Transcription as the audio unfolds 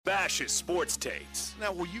Bash's sports takes.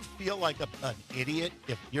 Now, will you feel like an idiot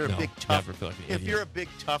if you're No, a big tough? never feel like an if idiot. you're a big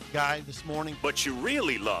tough guy this morning, But you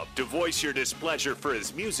really love to voice your displeasure for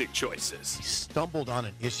his music he choices. stumbled on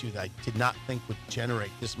an issue that I did not think would generate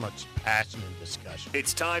this much passion and discussion.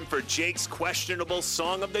 It's time for Jake's questionable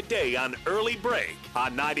song of the day on Early Break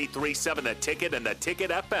on 93.7 The Ticket and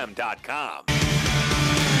theticketfm.com.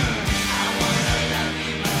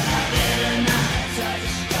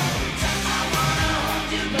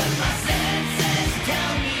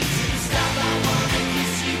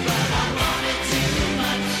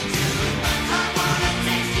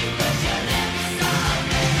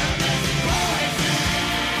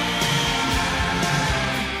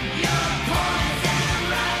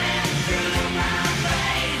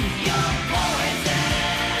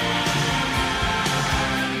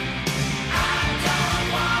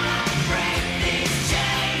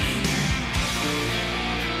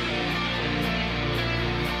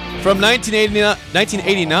 From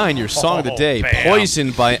 1989, your song of the day, bam.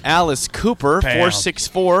 Poison by Alice Cooper. Bam.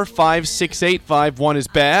 464-568-51 is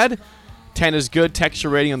bad. 10 is good. Texture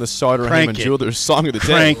rating on the Sauter Crank Heyman it. Jewelers song of the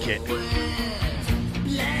day. Crank it.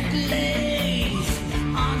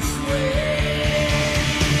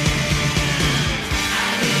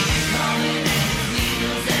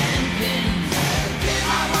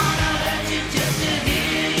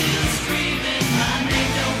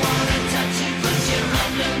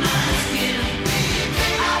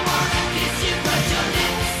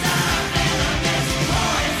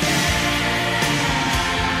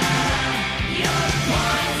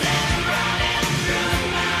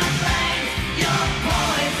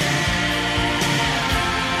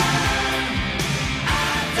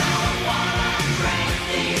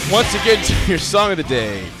 Once again, your song of the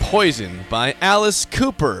day, Poison by Alice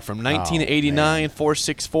Cooper from 1989.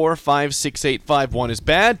 464-568-51 is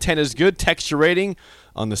bad. 10 is good. Texture rating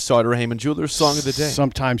on the Sauter Heyman Jewelers song of the day.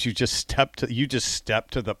 Sometimes you just step to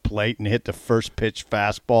the plate and hit the first pitch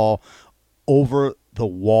fastball over the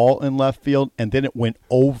wall in left field, and then it went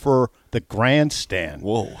over the grandstand.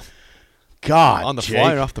 Whoa. God, On the Jake.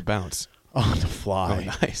 fly or off the bounce? On the fly.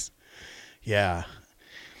 Oh, nice. Yeah,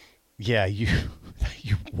 you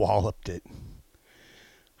walloped it.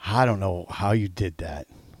 I don't know how you did that.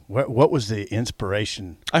 What was the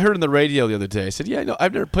inspiration? I heard on the radio the other day. I said, yeah, no,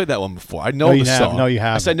 I've never played that one before. I know No, the you haven't. song. No, you I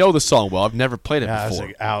haven't. said, I know the song well. I've never played it Yeah, it's before.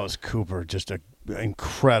 like Alice Cooper, just an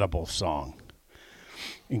incredible song.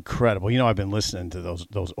 Incredible. You know, I've been listening to those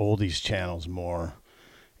oldies channels more,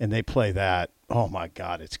 and they play that. Oh my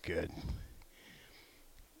God, it's good.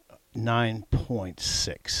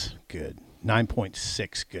 9.6 good.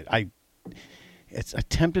 9.6 good. It's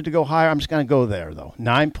attempted to go higher. I'm just going to go there though.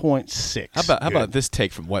 9.6. How good. about this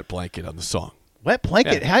take from Wet Blanket on the song? Wet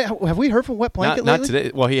Blanket? Yeah. Have we heard from Wet Blanket Not lately?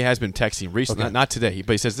 today. Well, he has been texting recently. Okay. Not today.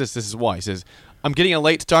 But he says this. This is why. He says, I'm getting a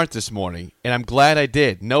late start this morning, and I'm glad I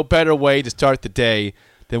did. No better way to start the day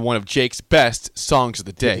than one of Jake's best songs of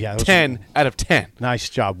the day. Yeah, those 10 out of 10. Nice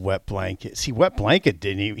job, Wet Blanket. See, Wet Blanket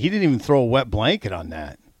he didn't even throw a wet blanket on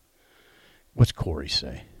that. What's Corey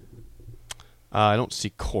say? I don't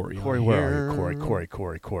see Corey. Corey, on where here. are you?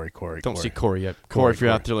 Corey. Don't see Corey yet. Corey, if you're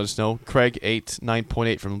out there, let us know. Craig,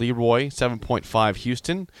 9.8 from Leroy, 7.5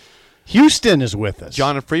 Houston. Houston is with us.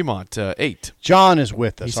 John in Fremont, 8. John is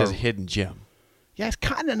with us. He says hidden gem. Yeah, it's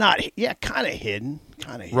kind of not. Yeah, kind of hidden.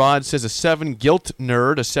 Rod says a 7. Guilt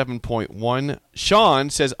Nerd, a 7.1. Sean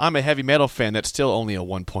says, I'm a heavy metal fan. That's still only a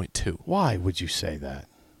 1.2. Why would you say that?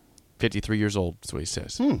 53 years old, that's what he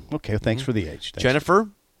says. Okay, thanks for the age. Thanks. Jennifer,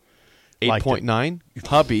 Liked it. 8.9.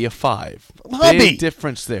 Hubby, a 5. Hubby. Big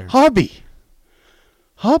difference there. Hubby.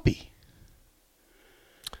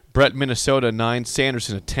 Brett, Minnesota, 9.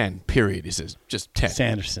 Sanderson, a 10. Period. He says just 10.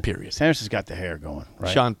 Sanderson. Period. Sanderson's got the hair going,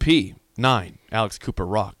 right? Sean P, 9. Alex Cooper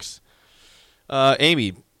rocks.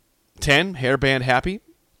 Amy, 10. Hairband happy.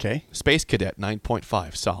 Okay. Space Cadet,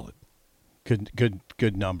 9.5. Solid.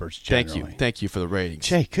 Good numbers, generally. Thank you for the ratings.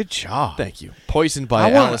 Jay, good job. Thank you. Poisoned by I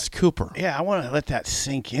wanna- Alice Cooper. Yeah, I want to let that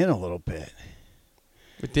sink in a little bit.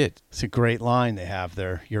 It did. It's a great line they have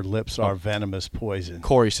there. Your lips Oh. are venomous poison.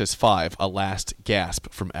 Corey says 5. A last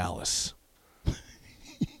gasp from Alice.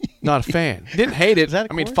 Not a fan. Didn't hate it. Is that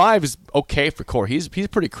a I mean, Corey? 5 is okay for Corey. He's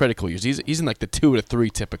pretty critical. He's in like the 2 to 3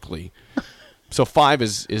 typically. So 5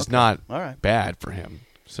 is not All right. bad for him.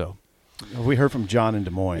 So We heard from John in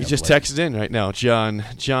Des Moines. he just texted in right now. John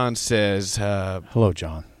says, Hello,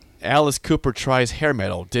 John. Alice Cooper tries hair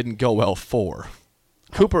metal. Didn't go well for.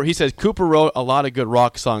 Cooper. He says Cooper wrote a lot of good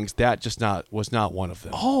rock songs. That just was not one of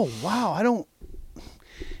them. Oh, wow.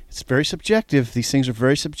 It's very subjective. These things are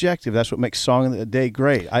very subjective. That's what makes Song of the Day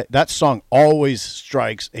great. That song always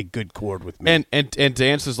strikes a good chord with me. And to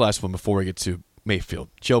answer this last one before we get to Mayfield,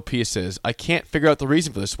 Joe P says, I can't figure out the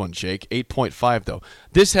reason for this one, Jake. 8.5 though.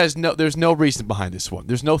 There's no reason behind this one.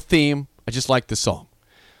 There's no theme. I just like the song.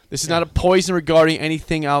 This is not a poison regarding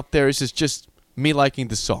anything out there. This is just me liking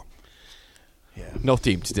the song. Yeah. No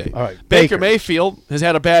theme today. All right. Baker Mayfield has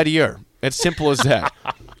had a bad year. It's simple as that.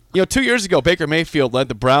 2 years ago, Baker Mayfield led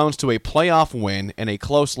the Browns to a playoff win and a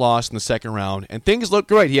close loss in the second round, and things looked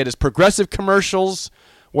great. He had his progressive commercials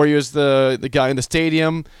where he was the guy in the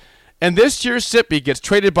stadium. And this year, Sippy gets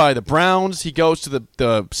traded by the Browns. He goes to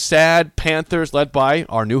the sad Panthers, led by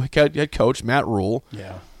our new head coach, Matt Rule.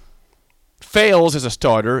 Yeah. Fails as a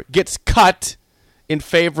starter, gets cut in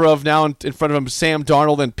favor of now in front of him Sam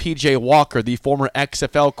Darnold and P.J. Walker, the former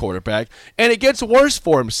XFL quarterback. And it gets worse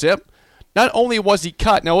for him, Sip. Not only was he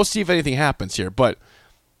cut, now we'll see if anything happens here, but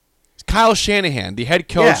Kyle Shanahan, the head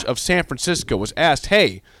coach of San Francisco, was asked,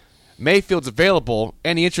 hey, Mayfield's available.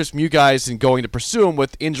 Any interest from you guys in going to pursue him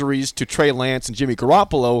with injuries to Trey Lance and Jimmy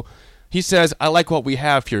Garoppolo? He says, I like what we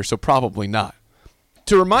have here, so probably not.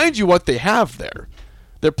 To remind you what they have there,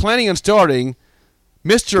 they're planning on starting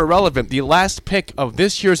Mr. Irrelevant, the last pick of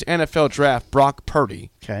this year's NFL draft, Brock Purdy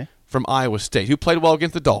from Iowa State, who played well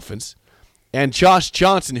against the Dolphins, and Josh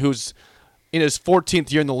Johnson, who's in his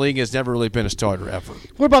 14th year in the league, has never really been a starter ever.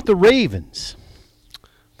 What about the Ravens?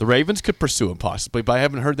 The Ravens could pursue him possibly, but I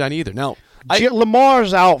haven't heard that either. Now,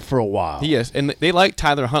 Lamar's out for a while. He is, and they like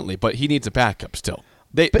Tyler Huntley, but he needs a backup still.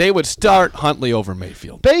 They would start Huntley over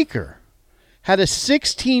Mayfield. Baker had a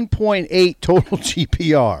 16.8 total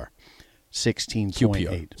GPR.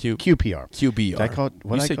 16.8. QPR. QBR. Did I call it?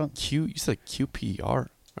 What did I call it? You said QPR or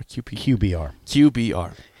QP? QBR.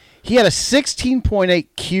 QBR. He had a 16.8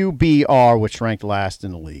 QBR, which ranked last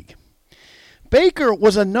in the league. Baker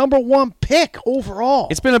was a number one pick overall.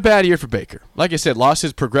 It's been a bad year for Baker. Like I said, lost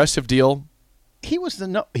his progressive deal. He was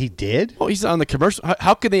he did? Well, he's on the commercial.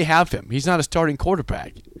 How could they have him? He's not a starting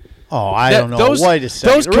quarterback. Oh, I don't know. Wait a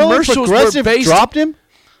second. Those commercials were based. Dropped him?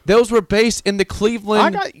 Those were based in the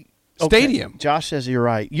Cleveland Stadium. Josh says you're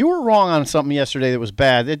right. You were wrong on something yesterday that was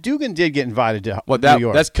bad. That Dugan did get invited to New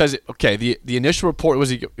York. That's because the initial report was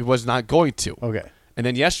he was not going to. Okay. And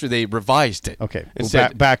then yesterday they revised it. Okay. And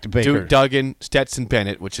said, back to Baker. Duke Duggan, Stetson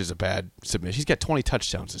Bennett, which is a bad submission. He's got 20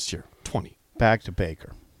 touchdowns this year. 20. Back to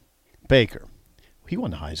Baker. Baker. He won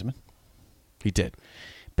the Heisman. He did.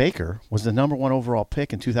 Baker was the number one overall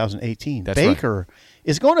pick in 2018. That's Baker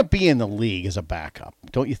is going to be in the league as a backup,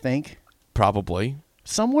 don't you think? Probably.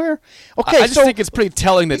 Somewhere? Okay, I just think it's pretty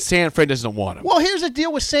telling that San Fran doesn't want him. Well, here's the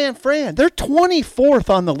deal with San Fran. They're 24th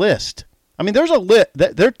on the list. I mean, there's a list.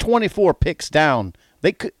 They're 24 picks down.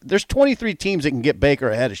 There's 23 teams that can get Baker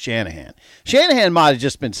ahead of Shanahan. Shanahan might have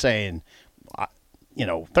just been saying, they're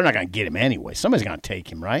not going to get him anyway. Somebody's going to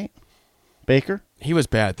take him, right? Baker? He was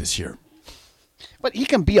bad this year. But he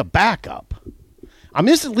can be a backup. I mean,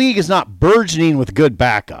 this league is not burgeoning with good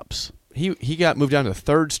backups. He got moved down to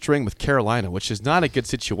third string with Carolina, which is not a good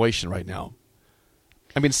situation right now.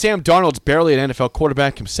 I mean, Sam Darnold's barely an NFL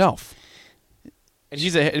quarterback himself.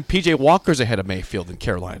 And P.J. Walker's ahead of Mayfield in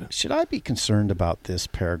Carolina. Should I be concerned about this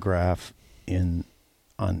paragraph in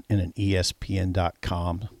an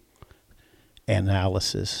ESPN.com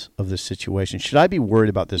analysis of this situation? Should I be worried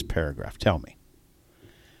about this paragraph? Tell me.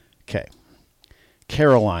 Okay.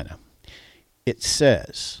 Carolina. It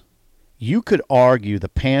says, you could argue the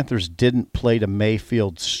Panthers didn't play to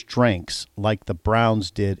Mayfield's strengths like the Browns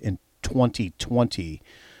did in 2020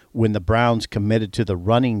 when the Browns committed to the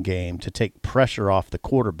running game to take pressure off the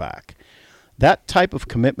quarterback. That type of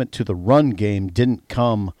commitment to the run game didn't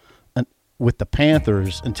come with the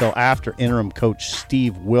Panthers until after interim coach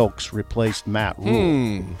Steve Wilks replaced Matt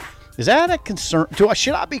Rule. Is that a concern?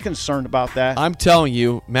 Should I be concerned about that? I'm telling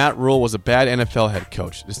you, Matt Rule was a bad NFL head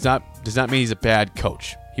coach. Does not mean he's a bad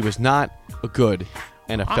coach. He was not a good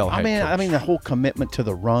NFL head coach. I mean the whole commitment to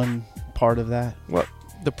the run part of that. Well,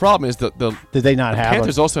 the problem is did they not have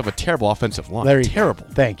Panthers also have a terrible offensive line. Terrible.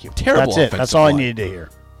 Thank you. Terrible. That's it. That's all I needed to hear.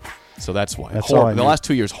 So that's why. That's all I the last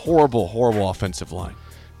 2 years, horrible offensive line.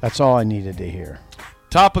 That's all I needed to hear.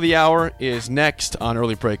 Top of the hour is next on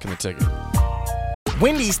Early Break in the Ticket.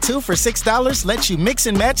 Wendy's 2 for $6 lets you mix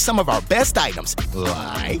and match some of our best items,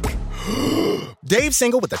 like Dave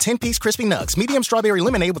Single with a 10-piece crispy nugs, medium strawberry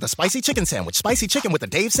lemonade with a spicy chicken sandwich, spicy chicken with a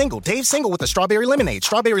Dave Single with a strawberry lemonade,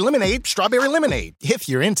 strawberry lemonade, if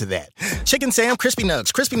you're into that. Chicken Sam, crispy nugs,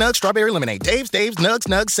 strawberry lemonade, Dave's,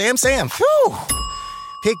 nugs, Sam. Phew!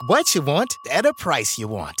 Pick what you want at a price you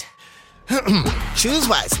want. Choose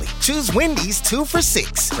wisely. Choose Wendy's 2 for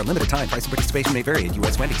 $6. For a limited time, price and participation may vary at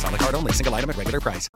U.S. Wendy's. On the card only. Single item at regular price.